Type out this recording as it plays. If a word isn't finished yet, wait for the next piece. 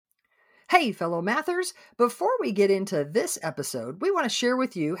Hey, fellow mathers, before we get into this episode, we want to share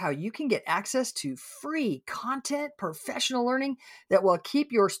with you how you can get access to free content, professional learning that will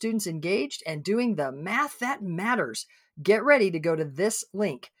keep your students engaged and doing the math that matters. Get ready to go to this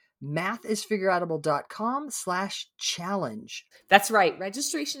link, mathisfigureoutable.com/challenge. That's right.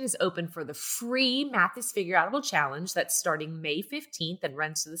 Registration is open for the free Math is Figureoutable Challenge that's starting May 15th and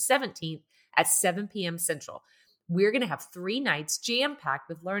runs to the 17th at 7 p.m. Central. We're going to have 3 nights jam-packed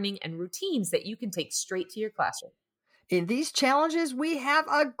with learning and routines that you can take straight to your classroom. In these challenges, we have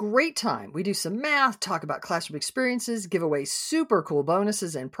a great time. We do some math, talk about classroom experiences, give away super cool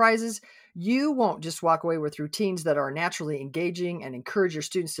bonuses and prizes. You won't just walk away with routines that are naturally engaging and encourage your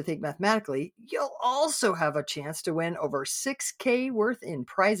students to think mathematically. You'll also have a chance to win over $6,000 worth in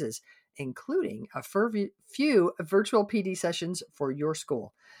prizes, including a few virtual PD sessions for your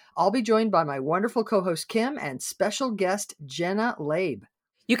school. I'll be joined by my wonderful co-host Kim and special guest Jenna Labe.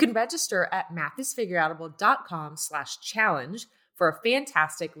 You can register at mathisfigureoutable.com/challenge for a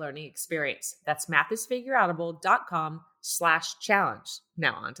fantastic learning experience. That's mathisfigureoutable.com/challenge.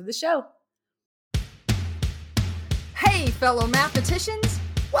 Now on to the show. Hey, fellow mathematicians.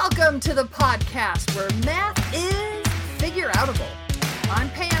 Welcome to the podcast where math is figureoutable. I'm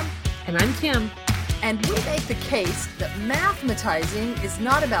Pam. And I'm Kim. And we make the case that mathematizing is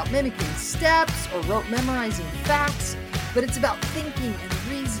not about mimicking steps or rote memorizing facts, but it's about thinking and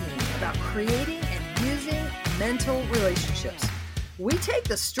reasoning, about creating and using mental relationships. We take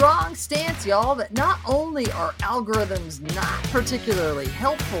the strong stance, y'all, that not only are algorithms not particularly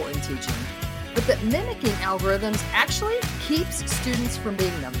helpful in teaching, but that mimicking algorithms actually keeps students from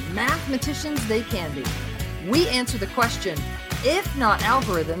being the mathematicians they can be. We answer the question, if not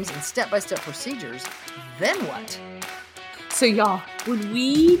algorithms and step-by-step procedures, then what? So y'all, when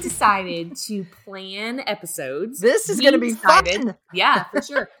we decided to plan episodes, this is going to be fun. Yeah, for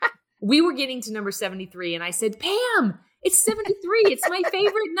sure. We were getting to number 73 and I said, Pam, it's 73. It's my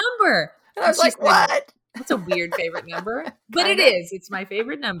favorite number. And I was like, what? That's a weird favorite number, but it is. It's my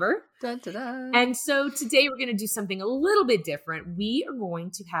favorite number. Dun, dun, dun. And so today we're going to do something a little bit different. We are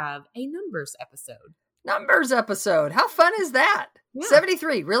going to have a numbers episode. Numbers episode. How fun is that? Yeah.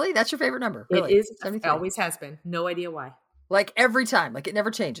 73. Really? That's your favorite number? Really? It is. 73. It always has been. No idea why. Like every time. Like it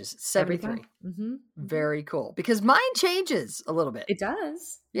never changes. 73. Mm-hmm. Very cool. Because mine changes a little bit. It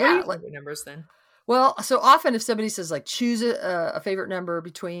does. Yeah. What are your numbers then? Well, so often if somebody says like choose a favorite number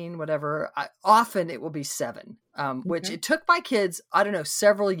between whatever, often it will be 7, which it took my kids, I don't know,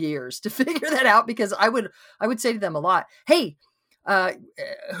 several years to figure that out because I would say to them a lot, hey,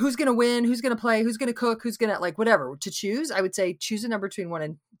 who's going to win? Who's going to play? Who's going to cook? Who's going to like whatever to choose? I would say choose a number between 1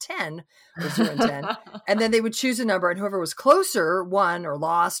 and 10 or 0 and 10. And then they would choose a number and whoever was closer won or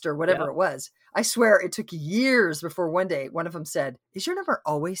lost or whatever it was. I swear it took years before one day one of them said, is your number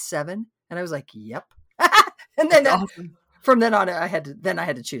always 7? And I was like, yep. And then awesome. From then on, I had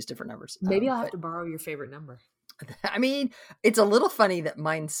to choose different numbers. Maybe I'll have to borrow your favorite number. I mean, it's a little funny that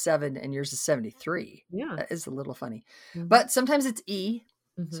mine's 7 and yours is 73. Yeah. That is a little funny. Mm-hmm. But sometimes it's E.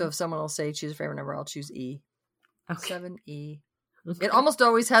 Mm-hmm. So if someone will say choose a favorite number, I'll choose E. Okay. 7E. Okay. It almost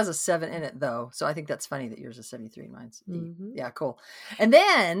always has a 7 in it, though. So I think that's funny that yours is 73 and mine's E. Mm-hmm. Yeah, cool. And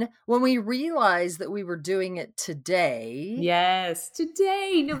then when we realized that we were doing it today. Yes,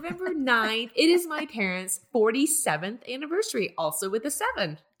 today, November 9th, it is my parents' 47th anniversary, also with a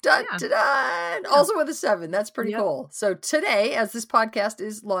 7. Dun, dun, dun. Also with a 7. That's pretty cool. So today, as this podcast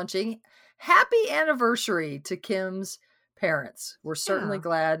is launching, happy anniversary to Kim's parents. We're certainly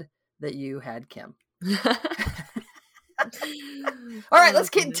glad that you had Kim. All right,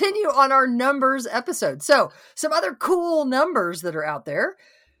 let's continue on our numbers episode. So some other cool numbers that are out there.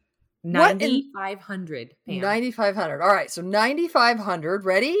 9,500. 9,500. All right. So 9,500.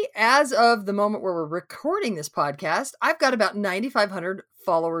 Ready? As of the moment where we're recording this podcast, I've got about 9,500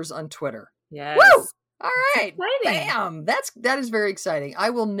 followers on Twitter. Yes. Woo! All right. Exciting. Bam. That is very exciting.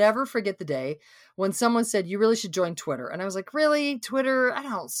 I will never forget the day when someone said, you really should join Twitter. And I was like, really? Twitter? I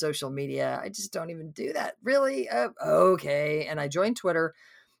don't social media. I just don't even do that. Really? Okay. And I joined Twitter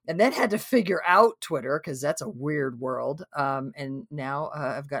and then had to figure out Twitter because that's a weird world. And now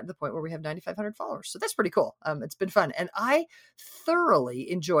I've gotten to the point where we have 9,500 followers. So that's pretty cool. It's been fun. And I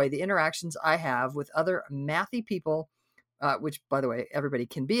thoroughly enjoy the interactions I have with other mathy people, which, by the way, everybody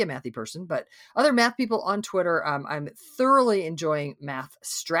can be a mathy person, but other math people on Twitter. I'm thoroughly enjoying Math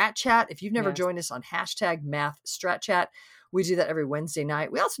Strat Chat. If you've never joined us on hashtag Math Strat Chat, we do that every Wednesday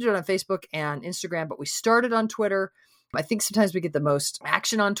night. We also do it on Facebook and Instagram, but we started on Twitter. I think sometimes we get the most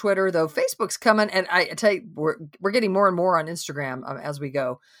action on Twitter, though Facebook's coming. And I tell you, we're getting more and more on Instagram as we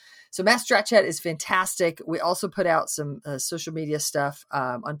go. So Math Strat Chat is fantastic. We also put out some social media stuff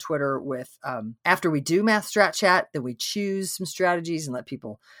on Twitter with, after we do Math Strat Chat, then we choose some strategies and let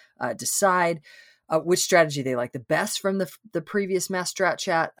people decide which strategy they like the best from the previous Math Strat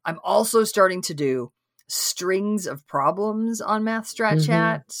Chat. I'm also starting to do strings of problems on Math Strat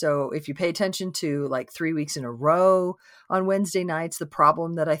Chat. So if you pay attention to like 3 weeks in a row on Wednesday nights, the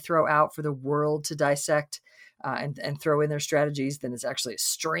problem that I throw out for the world to dissect and throw in their strategies, then it's actually a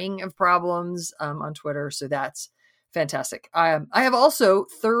string of problems on Twitter. So that's fantastic. I have also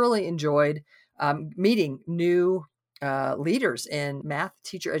thoroughly enjoyed meeting new leaders in math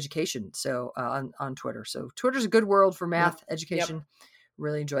teacher education. So on Twitter. So Twitter's a good world for math education. Yep.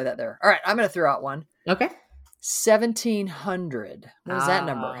 Really enjoy that there. All right. I'm going to throw out one. Okay. 1,700. What does that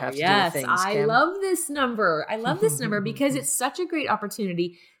number have to do with things, I Kim? love this number. I love this number because it's such a great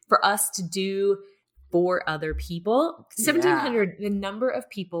opportunity for us to do for other people. 1,700, the number of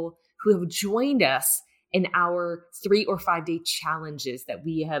people who have joined us in our 3 or 5 day challenges that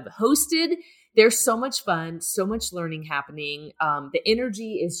we have hosted. They're so much fun, so much learning happening. The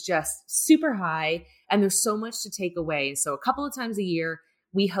energy is just super high and there's so much to take away. So a couple of times a year,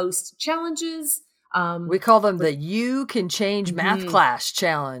 we host challenges. We call them the You Can Change Math Class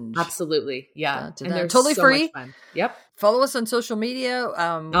Challenge. Absolutely. Yeah. And they're totally so free. Much fun. Yep. Follow us on social media.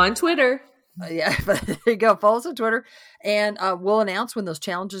 On Twitter. Yeah, but there you go. Follow us on Twitter, and we'll announce when those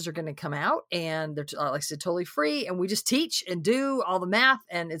challenges are going to come out. And they're, like I said, totally free. And we just teach and do all the math,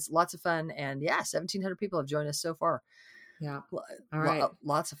 and it's lots of fun. And yeah, 1,700 people have joined us so far. Yeah. All right.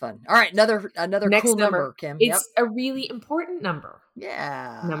 Lots of fun. All right. Another Next cool number, Kim. It's a really important number.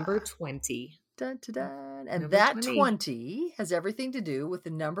 Yeah. Number 20. Dun, dun, dun. And Number that 20 has everything to do with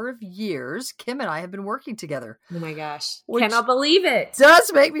the number of years Kim and I have been working together. Oh my gosh. Cannot believe it.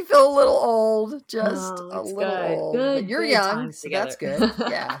 Does make me feel a little old. Just a little good. old. Good. But you're young, so that's good.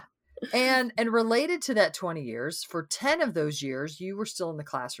 Yeah. And related to that 20 years, for 10 of those years, you were still in the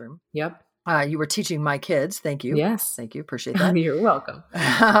classroom. Yep. You were teaching my kids. Thank you. Yes. Thank you. Appreciate that. You're welcome.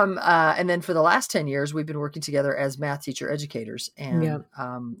 And then for the last 10 years, we've been working together as math teacher educators and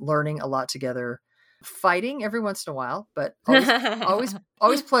learning a lot together, fighting every once in a while, but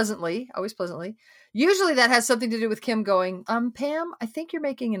always pleasantly. Usually that has something to do with Kim going, Pam, I think you're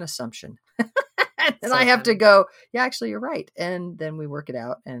making an assumption. And I have to go, yeah, actually, you're right. And then we work it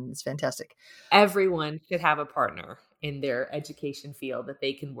out and it's fantastic. Everyone should have a partner in their education field that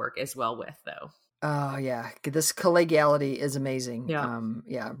they can work as well with, though. Oh, yeah. This collegiality is amazing.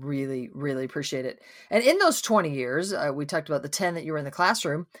 Yeah. Really, really appreciate it. And in those 20 years, we talked about the 10 that you were in the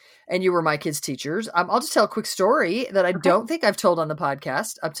classroom and you were my kids' teachers. I'll just tell a quick story that I don't think I've told on the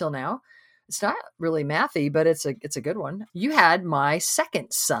podcast up till now. It's not really mathy, but it's a good one. You had my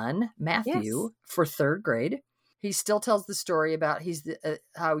second son, Matthew, for 3rd grade. He still tells the story about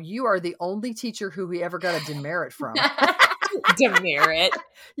how you are the only teacher who he ever got a demerit from. Demerit.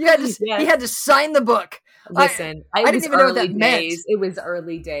 He had to sign the book. Listen, I didn't even know what that meant. It was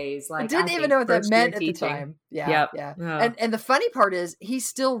early days. Like I didn't even know what that meant at the time. Yeah. Oh. And the funny part is he's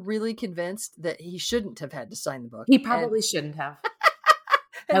still really convinced that he shouldn't have had to sign the book. He probably shouldn't have.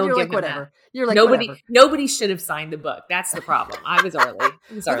 And you're like, whatever. You're like, nobody should have signed the book. That's the problem. I was early.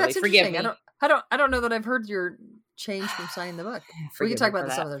 Forgive me. I don't know that I've heard your change from signing the book. We can talk about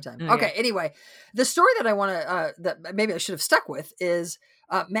this some other time. Okay. Anyway, the story that I want to, that maybe I should have stuck with is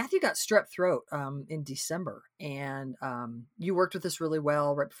Matthew got strep throat in December, and you worked with us really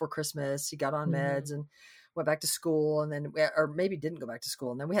well right before Christmas. He got on meds and went back to school, and then, or maybe didn't go back to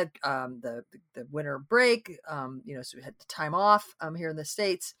school. And then we had the winter break, so we had time off here in the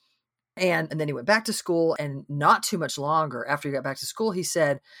States. And then he went back to school, and not too much longer after he got back to school, he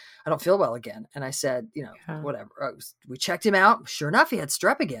said, I don't feel well again. And I said, whatever. We checked him out. Sure enough, he had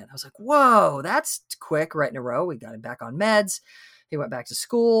strep again. I was like, whoa, that's quick, right in a row. We got him back on meds. He went back to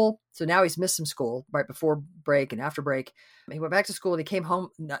school. So now he's missed some school right before break and after break. He went back to school and he came home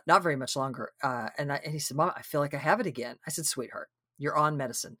not very much longer. And he said, Mom, I feel like I have it again. I said, sweetheart, you're on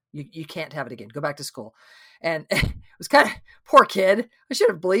medicine. You can't have it again. Go back to school. And it was kind of, poor kid. I should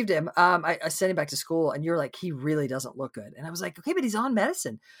have believed him. I sent him back to school, and you're like, he really doesn't look good. And I was like, okay, but he's on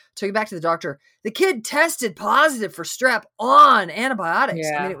medicine. Took him back to the doctor. The kid tested positive for strep on antibiotics.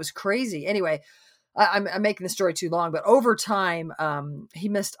 Yeah. I mean, it was crazy. Anyway, I'm making the story too long, but over time, he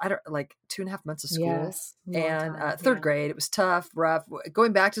missed, 2.5 months of school. Yes, and 3rd grade, it was tough, rough.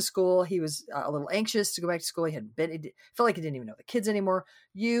 Going back to school, he was a little anxious to go back to school. He felt like he didn't even know the kids anymore.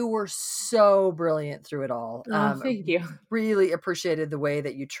 You were so brilliant through it all. Thank you. Really appreciated the way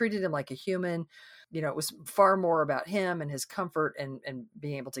that you treated him like a human. it was far more about him and his comfort and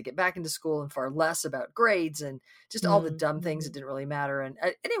being able to get back into school, and far less about grades and just all the dumb things that didn't really matter. And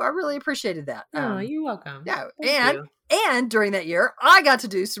anyway, I really appreciated that. Oh, you're welcome. Yeah. Thank you. And during that year, I got to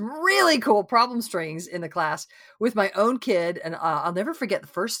do some really cool problem strings in the class with my own kid. And I'll never forget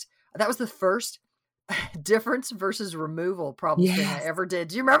that was the first difference versus removal problem string I ever did.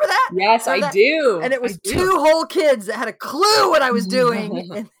 Do you remember that? Yes, I do. And it was two whole kids that had a clue what I was doing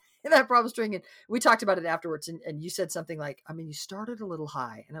in that problem string. And we talked about it afterwards. And you said something like, I mean, you started a little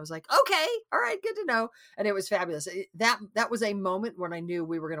high. And I was like, okay, all right, good to know. And it was fabulous. That was a moment when I knew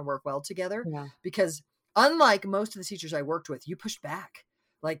we were going to work well together, because unlike most of the teachers I worked with, you pushed back.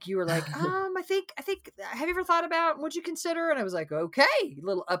 Like you were like, I think, have you ever thought about, would you consider? And I was like, okay,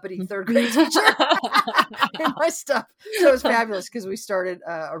 little uppity third grade teacher and my stuff. So it was fabulous because we started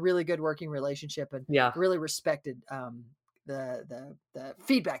a really good working relationship and really respected the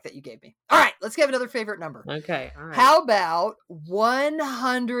feedback that you gave me. All right, let's give another favorite number. Okay. All right. How about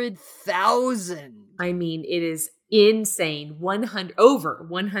 100,000? I mean, it is insane. Over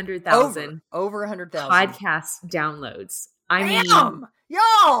 100,000. Over 100,000 podcast downloads. I mean,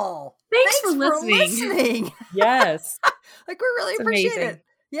 y'all, thanks for listening. Yes. Like we really appreciate it.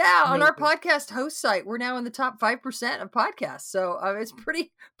 Yeah. On our podcast host site, we're now in the top 5% of podcasts. So it's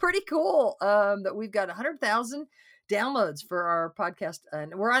pretty cool that we've got 100,000 downloads for our podcast.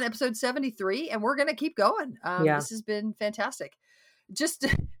 And we're on episode 73 and we're going to keep going. This has been fantastic. Just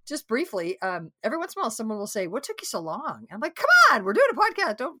briefly, every once in a while, someone will say, what took you so long? I'm like, come on, we're doing a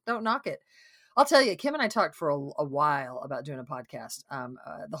podcast. Don't knock it. I'll tell you, Kim and I talked for a while about doing a podcast.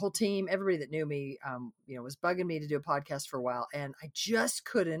 The whole team, everybody that knew me, was bugging me to do a podcast for a while. And I just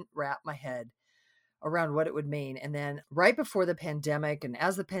couldn't wrap my head around what it would mean. And then right before the pandemic, and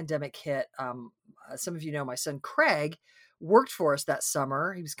as the pandemic hit, some of you know my son, Craig, worked for us that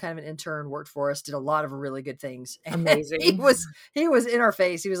summer. He was kind of an intern, worked for us, did a lot of really good things. Amazing. He was in our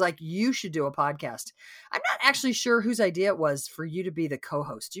face. He was like, you should do a podcast. I'm not actually sure whose idea it was for you to be the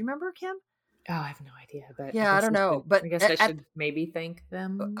co-host. Do you remember, Kim? Oh, I have no idea, but I don't know. But I guess I should maybe thank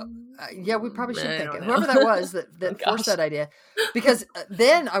them. We probably should thank it. Whoever that was that forced that idea, because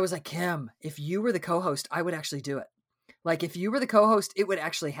then I was like, Kim, if you were the co-host, I would actually do it. Like if you were the co-host, it would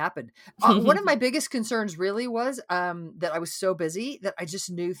actually happen. One of my biggest concerns really was that I was so busy that I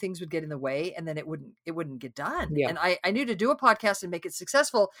just knew things would get in the way, and then it wouldn't get done. Yeah. And I knew to do a podcast and make it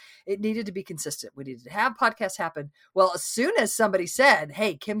successful, it needed to be consistent. We needed to have podcasts happen. Well, as soon as somebody said,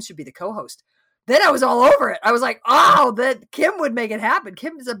 hey, Kim should be the co-host, then I was all over it. I was like, that Kim would make it happen.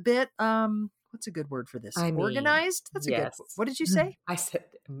 Kim is a bit, what's a good word for this? Organized? That's a good, what did you say? I said,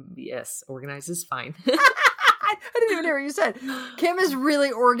 yes, organized is fine. I didn't even hear what you said. Kim is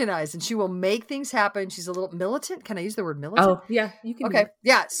really organized and she will make things happen. She's a little militant. Can I use the word militant? Oh, yeah, you can. Okay.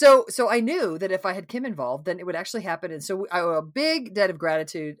 Yeah. So I knew that if I had Kim involved, then it would actually happen. And so I owe a big debt of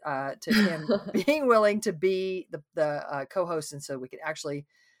gratitude to Kim being willing to be the co-host. And so we could actually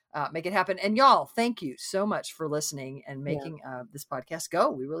make it happen. And y'all, thank you so much for listening and making this podcast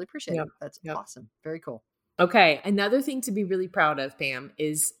go. We really appreciate it. That's awesome. Very cool. Okay. Another thing to be really proud of, Pam,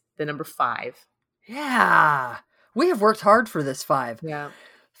 is the number 5. Yeah. We have worked hard for this 5. Yeah.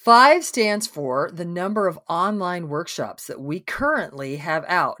 5 stands for the number of online workshops that we currently have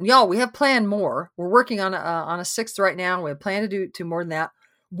out. And y'all, we have planned more. We're working on a 6th right now. We have planned to do more than that.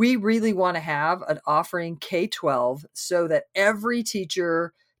 We really want to have an offering K-12 so that every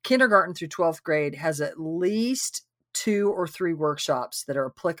teacher, kindergarten through 12th grade, has at least 2 or 3 workshops that are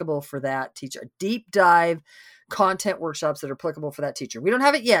applicable for that teacher. Deep dive content workshops that are applicable for that teacher. We don't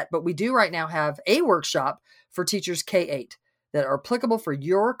have it yet, but we do right now have a workshop for teachers K-8 that are applicable for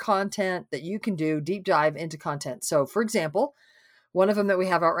your content that you can do deep dive into content. So for example, one of them that we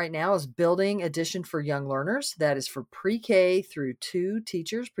have out right now is Building Addition for Young Learners. That is for pre-K through 2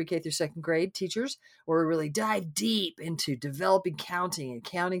 teachers, pre-K through 2nd grade teachers, where we really dive deep into developing counting and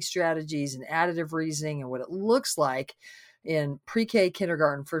counting strategies and additive reasoning and what it looks like in pre-K,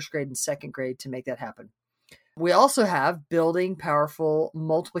 kindergarten, 1st grade, and 2nd grade to make that happen. We also have Building Powerful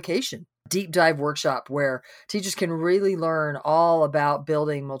Multiplication, deep dive workshop where teachers can really learn all about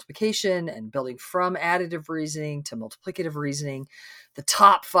building multiplication and building from additive reasoning to multiplicative reasoning, the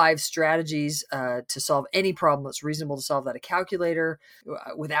top 5 strategies to solve any problem that's reasonable to solve at a calculator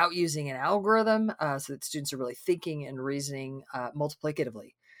without using an algorithm, so that students are really thinking and reasoning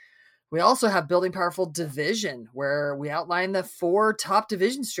multiplicatively. We also have Building Powerful Division, where we outline the 4 top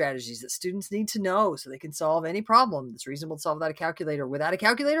division strategies that students need to know so they can solve any problem that's reasonable to solve without a calculator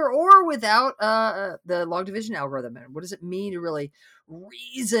or without the log division algorithm. And what does it mean to really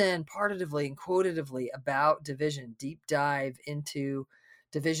reason partitively and quotatively about division? Deep dive into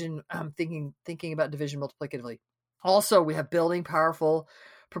division, thinking about division multiplicatively. Also, we have building powerful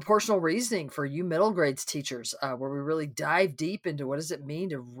proportional reasoning for you middle grades teachers, where we really dive deep into what does it mean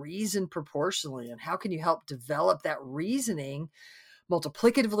to reason proportionally and how can you help develop that reasoning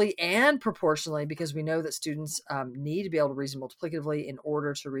multiplicatively and proportionally, because we know that students need to be able to reason multiplicatively in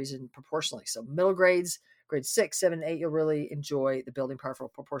order to reason proportionally. So middle grades, grades 6, 7, 8, you'll really enjoy the building powerful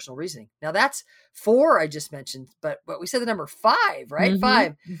proportional reasoning. Now that's 4 I just mentioned, but we said the number 5, right?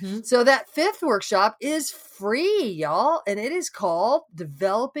 5. So that 5th workshop is free, y'all. And it is called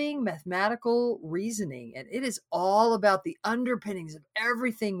Developing Mathematical Reasoning. And it is all about the underpinnings of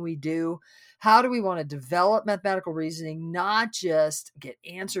everything we do. How do we want to develop mathematical reasoning, not just get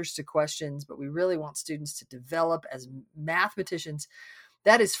answers to questions, but we really want students to develop as mathematicians.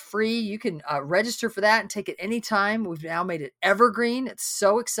 That is free. You can register for that and take it anytime. We've now made it evergreen. It's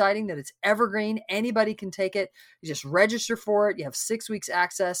so exciting that it's evergreen. Anybody can take it. You just register for it. You have 6 weeks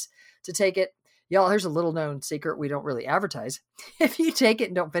access to take it. Y'all, here's a little known secret we don't really advertise. If you take it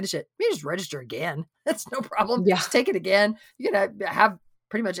and don't finish it, you just register again. That's no problem. Yeah. Just take it again. You're going to have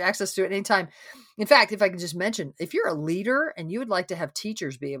pretty much access to it anytime. In fact, if I can just mention, if you're a leader and you would like to have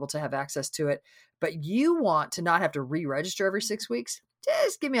teachers be able to have access to it, but you want to not have to re-register every 6 weeks,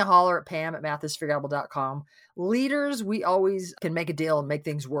 just give me a holler at Pam@mathisfigureoutable.com. Leaders, we always can make a deal and make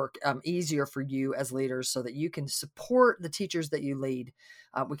things work easier for you as leaders so that you can support the teachers that you lead.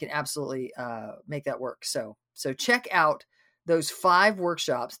 We can absolutely make that work. So check out those 5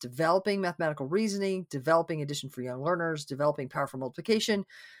 workshops: developing mathematical reasoning, developing addition for young learners, developing powerful multiplication,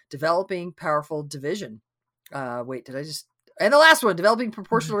 developing powerful division. And the last one, developing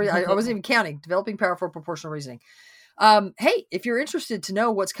proportional reasoning. I wasn't even counting. Developing powerful proportional reasoning. Hey, if you're interested to know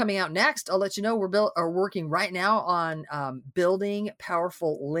what's coming out next, I'll let you know we're working right now on building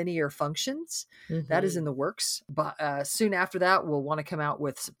powerful linear functions. That is in the works. But soon after that, we'll want to come out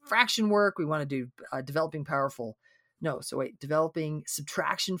with some fraction work. We want to do developing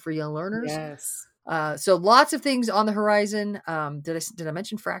subtraction for young learners. Yes. So lots of things on the horizon. Did I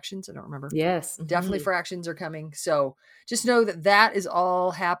mention fractions? I don't remember. Yes. Definitely fractions are coming. So just know that is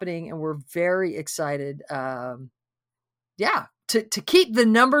all happening and we're very excited. To keep the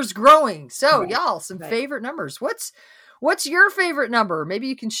numbers growing. So y'all, some favorite numbers. What's your favorite number? Maybe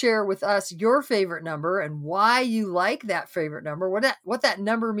you can share with us your favorite number and why you like that favorite number. What that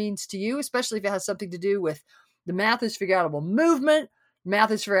number means to you, especially if it has something to do with the Math is Figureoutable movement,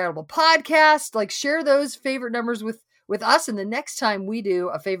 Math is Figureoutable podcast. Like, share those favorite numbers with us. And the next time we do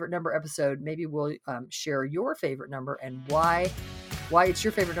a favorite number episode, maybe we'll share your favorite number and why it's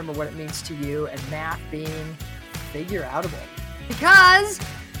your favorite number, what it means to you, and math being Figureoutable. Because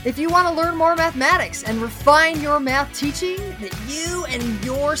if you want to learn more mathematics and refine your math teaching, that you and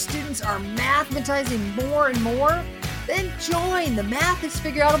your students are mathematizing more and more, then join the Math is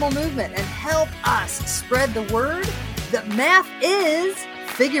Figureoutable movement and help us spread the word that math is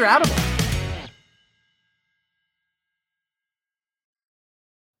Figureoutable.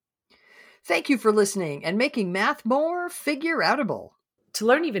 Thank you for listening and making math more Figureoutable. To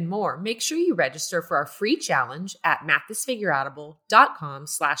learn even more, make sure you register for our free challenge at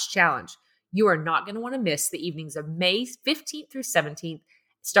mathisfigureoutable.com/challenge. You are not going to want to miss the evenings of May 15th through 17th,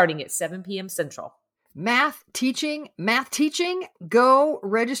 starting at 7 p.m. Central. Math teaching, go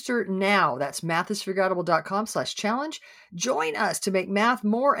register now. That's mathisfigureoutable.com/challenge. Join us to make math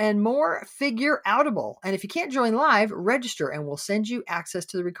more and more Figureoutable. And if you can't join live, register and we'll send you access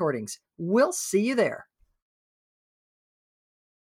to the recordings. We'll see you there.